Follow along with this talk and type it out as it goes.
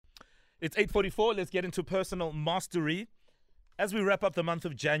It's 8:44. Let's get into personal mastery. As we wrap up the month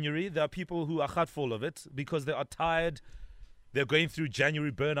of January, there are people who are full of it because they are tired. They're going through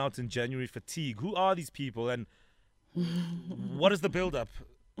January burnout and January fatigue. Who are these people and what is the build-up?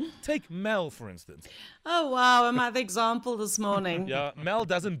 Take Mel, for instance. Oh, wow. Am I the example this morning? Yeah, Mel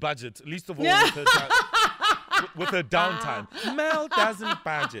doesn't budget, least of all with her downtime. Mel doesn't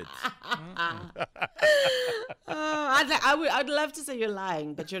budget. I'd love to say you're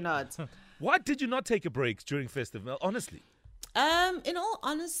lying, but you're not. Why did you not take a break during festive, Mel? Honestly. In all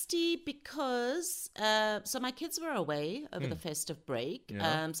honesty, because so my kids were away over the festive break,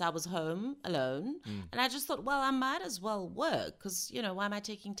 so I was home alone, and I just thought, well, I might as well work because why am I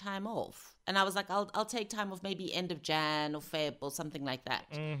taking time off? And I was like, I'll take time off maybe end of Jan or Feb or something like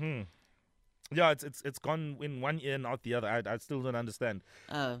that. Mm-hmm. Yeah, it's gone in one ear and out the other. I still don't understand.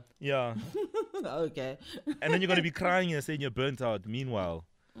 Oh, yeah. Okay. And then you're gonna be crying and saying you're burnt out. Meanwhile,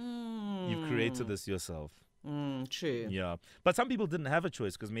 you've created this yourself. True. Yeah. But some people didn't have a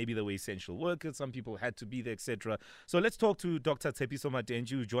choice because maybe they were essential workers. Some people had to be there, etc. So let's talk to Dr. Tshepiso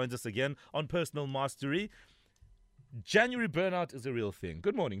Matentjie, who joins us again on Personal Mastery. January burnout is a real thing.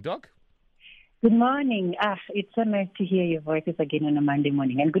 Good morning, Doc. Good morning. It's so nice to hear your voices again on a Monday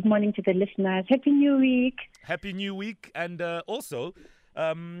morning. And good morning to the listeners. Happy New Week. Happy New Week. And also,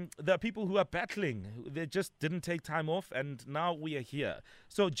 there are people who are battling. They just didn't take time off, and now we are here.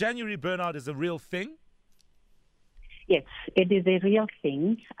 So January burnout is a real thing? Yes, it is a real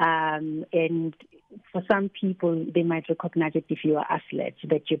thing. And for some people, they might recognize it if you are athletes,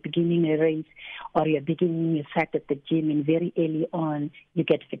 that you're beginning a race or you're beginning a set at the gym, and very early on, you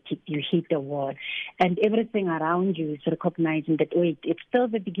get fatigued, you hit the wall. And everything around you is recognizing that, wait, it's still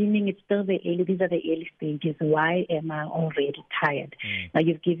the beginning, it's still the early, these are the early stages. Why am I already tired? Now,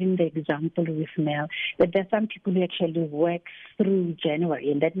 you've given the example with Mel, that there are some people who actually work through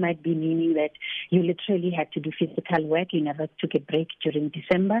January, and that might be meaning that you literally had to do physical work, you never took a break during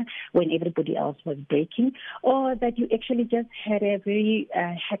December when everybody else was breaking, or that you actually just had a very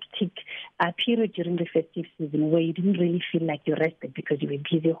hectic period during the festive season where you didn't really feel like you rested because you were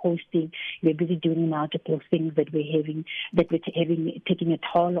busy hosting, you were busy doing multiple things that were taking a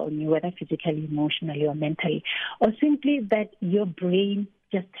toll on you, whether physically, emotionally, or mentally, or simply that your brain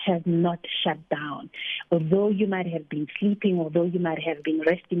just has not shut down. Although you might have been sleeping, although you might have been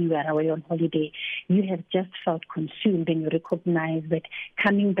resting, you are away on holiday, you have just felt consumed, and you recognize that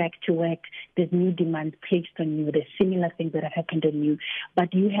coming back to work, there's new demands placed on you, there's similar things that have happened on you,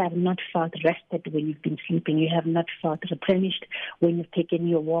 but you have not felt rested when you've been sleeping, you have not felt replenished when you've taken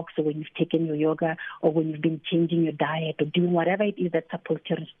your walks, or when you've taken your yoga, or when you've been changing your diet, or doing whatever it is that's supposed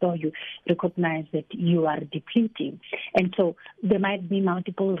to restore you. Recognize that you are depleting. And so there might be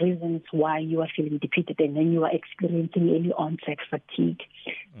multiple reasons why you are feeling depleted, and then you are experiencing early onset fatigue.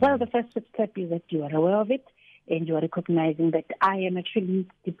 Well, the first step is that you are aware of it, and you are recognizing that I am actually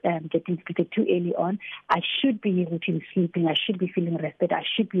getting depleted too early on. I should be able to be sleeping. I should be feeling rested. I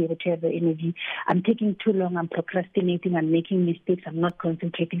should be able to have the energy. I'm taking too long. I'm procrastinating. I'm making mistakes. I'm not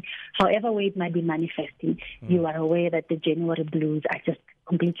concentrating. However way it might be manifesting, you are aware that the January blues are just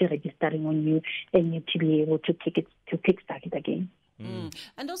completely registering on you, and you need to be able to kickstart it again.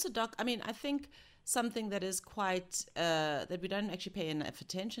 And also, Doc, I mean, I think something that is quite, that we don't actually pay enough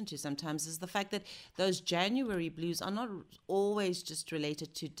attention to sometimes is the fact that those January blues are not always just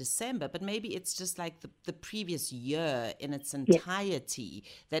related to December, but maybe it's just like the previous year in its entirety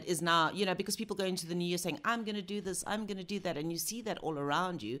that is now, because people go into the new year saying, I'm going to do this, I'm going to do that. And you see that all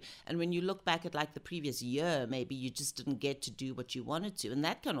around you. And when you look back at like the previous year, maybe you just didn't get to do what you wanted to. And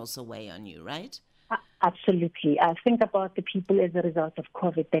that can also weigh on you, right? Absolutely. I think about the people as a result of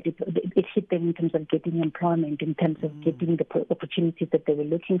COVID, that it hit them in terms of getting employment, in terms of getting the opportunities that they were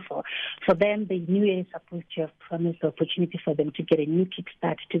looking for. For them, the new year is supposed to have promised the opportunity for them to get a new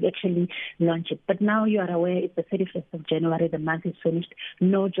kickstart, to actually launch it. But now you are aware it's the 31st of January, the month is finished,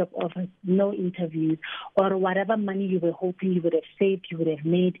 no job offers, no interviews, or whatever money you were hoping you would have saved, you would have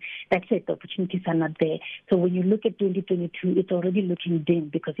made, that's it, the opportunities are not there. So when you look at 2022, it's already looking dim,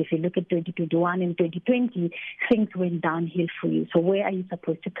 because if you look at 2021 and 2020, things went downhill for you. So where are you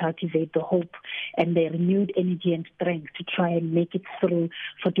supposed to cultivate the hope and the renewed energy and strength to try and make it through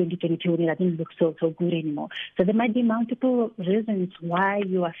for 2022 when it doesn't look so good anymore? So there might be multiple reasons why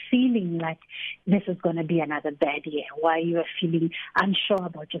you are feeling like this is going to be another bad year, why you are feeling unsure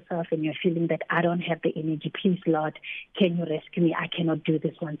about yourself, and you're feeling that I don't have the energy. Please, Lord, can you rescue me? I cannot do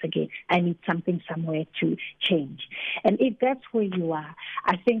this once again. I need something somewhere to change. And if that's where you are,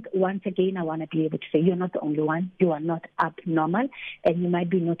 I think once again I want to be able to say you're not the only one. You are not abnormal, and you might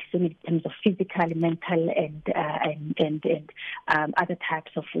be noticing it in terms of physical, mental, and other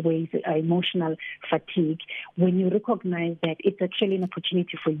types of ways, emotional fatigue. When you recognize that, it's actually an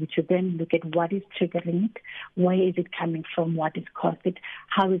opportunity for you to then look at what is triggering it, where is it coming from, what has caused it,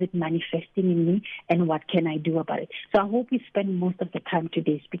 how is it manifesting in me, and what can I do about it. So I hope we spend most of the time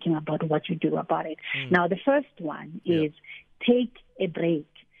today speaking about what you do about it. Now, the first one is take a break.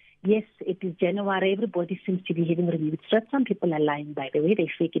 Yes, it is January. Everybody seems to be having renewed stress. Some people are lying, by the way. They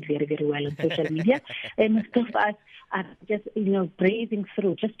fake it very, very well on social media. And most of us are just, braving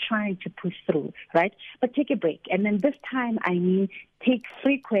through, just trying to push through, right? But take a break. And then this time, I mean, take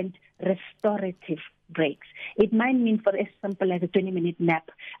frequent restorative breaks. It might mean for as simple as a 20-minute nap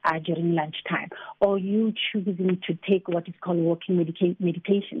during lunchtime, or you choosing to take what is called walking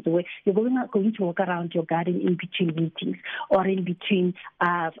meditations, where you're going to walk around your garden in between meetings, or in between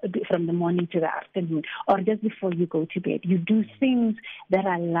from the morning to the afternoon, or just before you go to bed. You do things that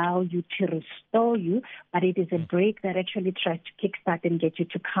allow you to restore you, but it is a break that actually tries to kickstart and get you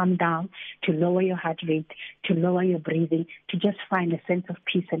to calm down, to lower your heart rate, to lower your breathing, to just find a sense of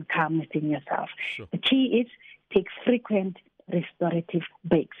peace and calm within yourself. Sure. The key is take frequent restorative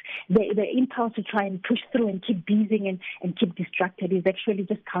breaks. The impulse to try and push through and keep busy and keep distracted is actually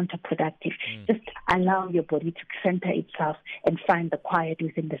just counterproductive. Just allow your body to center itself and find the quiet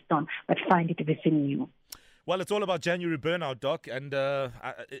within the storm, but find it within you. Well, it's all about January burnout, Doc, and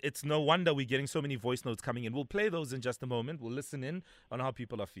it's no wonder we're getting so many voice notes coming in. We'll play those in just a moment. We'll listen in on how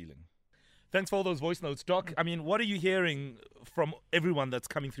people are feeling. Thanks for all those voice notes, Doc. I mean, what are you hearing from everyone that's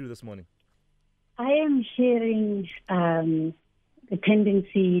coming through this morning? I am hearing the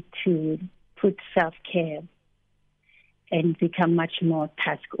tendency to put self-care and become much more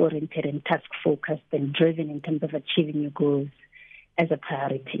task-oriented and task-focused and driven in terms of achieving your goals as a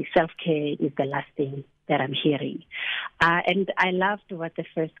priority. Self-care is the last thing that I'm hearing. And I loved what the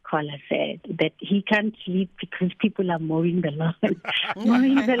first caller said, that he can't sleep because people are mowing the lawn.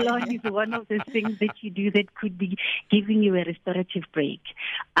 Mowing the lawn is one of the things that you do that could be giving you a restorative break.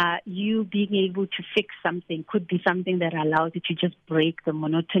 You being able to fix something could be something that allows you to just break the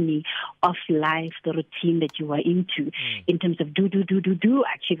monotony of life, the routine that you are into, in terms of do,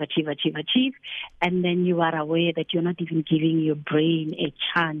 achieve. And then you are aware that you're not even giving your brain a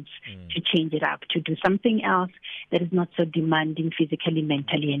chance to change it up, to do something else that is not so demanding physically,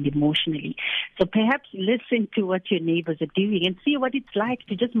 mentally, and emotionally. So perhaps listen to what your neighbors are doing and see what it's like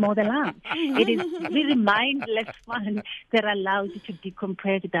to just mow the lawn. It is really mindless fun that allows you to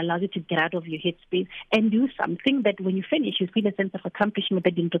decompress, it allows you to get out of your headspace and do something that when you finish, you feel a sense of accomplishment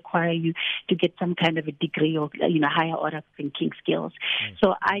that didn't require you to get some kind of a degree or higher order thinking skills.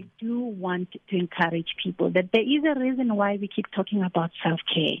 So I do want to encourage people that there is a reason why we keep talking about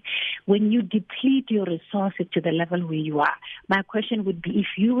self-care. When you deplete your resources to the level where you are, my question would be, if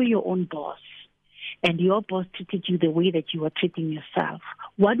you were your own boss and your boss treated you the way that you are treating yourself,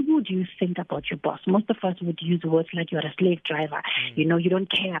 what would you think about your boss? Most of us would use words like you're a slave driver. You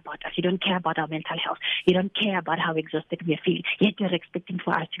don't care about us. You don't care about our mental health. You don't care about how exhausted we are feeling. Yet you're expecting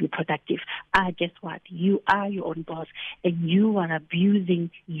for us to be productive. Guess what? You are your own boss, and you are abusing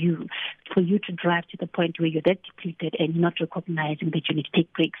you. For you to drive to the point where you're that depleted and not recognizing that you need to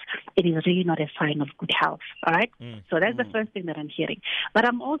take breaks, it is really not a sign of good health. All right? So that's the first thing that I'm hearing. But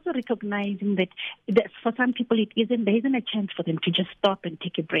I'm also recognizing that for some people, there isn't a chance for them to just stop and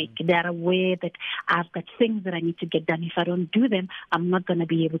take a break. They are aware that I've got things that I need to get done. If I don't do them, I'm not going to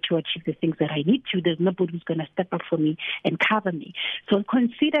be able to achieve the things that I need to. There's nobody who's going to step up for me and cover me. So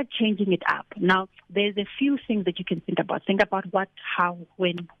consider changing it up. Now, there's a few things that you can think about. Think about what, how,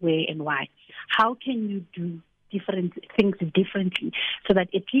 when, where, and why. How can you do different things differently so that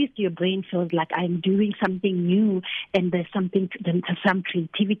at least your brain feels like I'm doing something new and there's some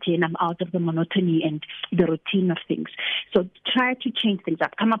creativity and I'm out of the monotony and the routine of things. So try to change things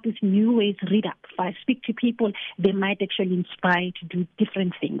up. Come up with new ways. Read up. If I speak to people, they might actually inspire you to do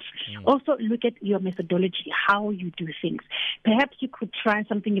different things. Also, look at your methodology, how you do things. Perhaps you could try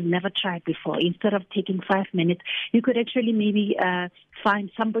something you've never tried before. Instead of taking 5 minutes, you could actually maybe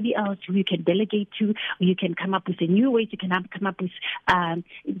find somebody else who you can delegate to. You can come up with a new way. You can come up with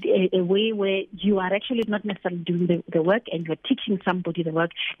a way where you are actually not necessarily doing the work and you're teaching somebody the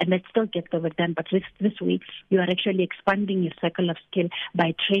work, and that still gets the work done. But this way, you are actually expanding your circle of skill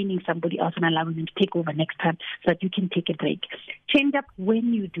by training somebody else and allowing them to take over next time so that you can take a break. Change up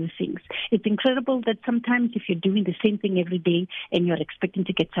when you do things. It's incredible that sometimes if you're doing the same thing every day and you're expecting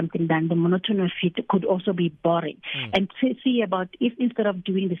to get something done, the monotony of it could also be boring. And see about if instead of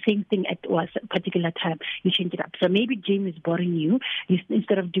doing the same thing at a particular time, you change change it up. So maybe gym is boring you.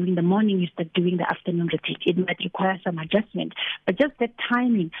 Instead of doing the morning, you start doing the afternoon routine. It might require some adjustment, but just that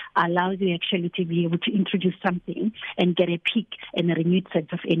timing allows you actually to be able to introduce something and get a peak and a renewed sense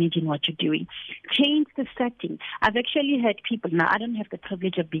of energy in what you're doing. Change the setting. I've actually heard people, now I don't have the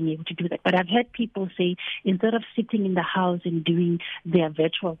privilege of being able to do that, but I've heard people say instead of sitting in the house and doing their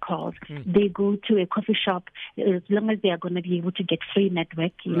virtual calls, they go to a coffee shop. As long as they are going to be able to get free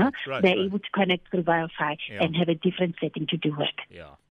network, they're able to connect through Wi-Fi and have a different setting to do work. Yeah.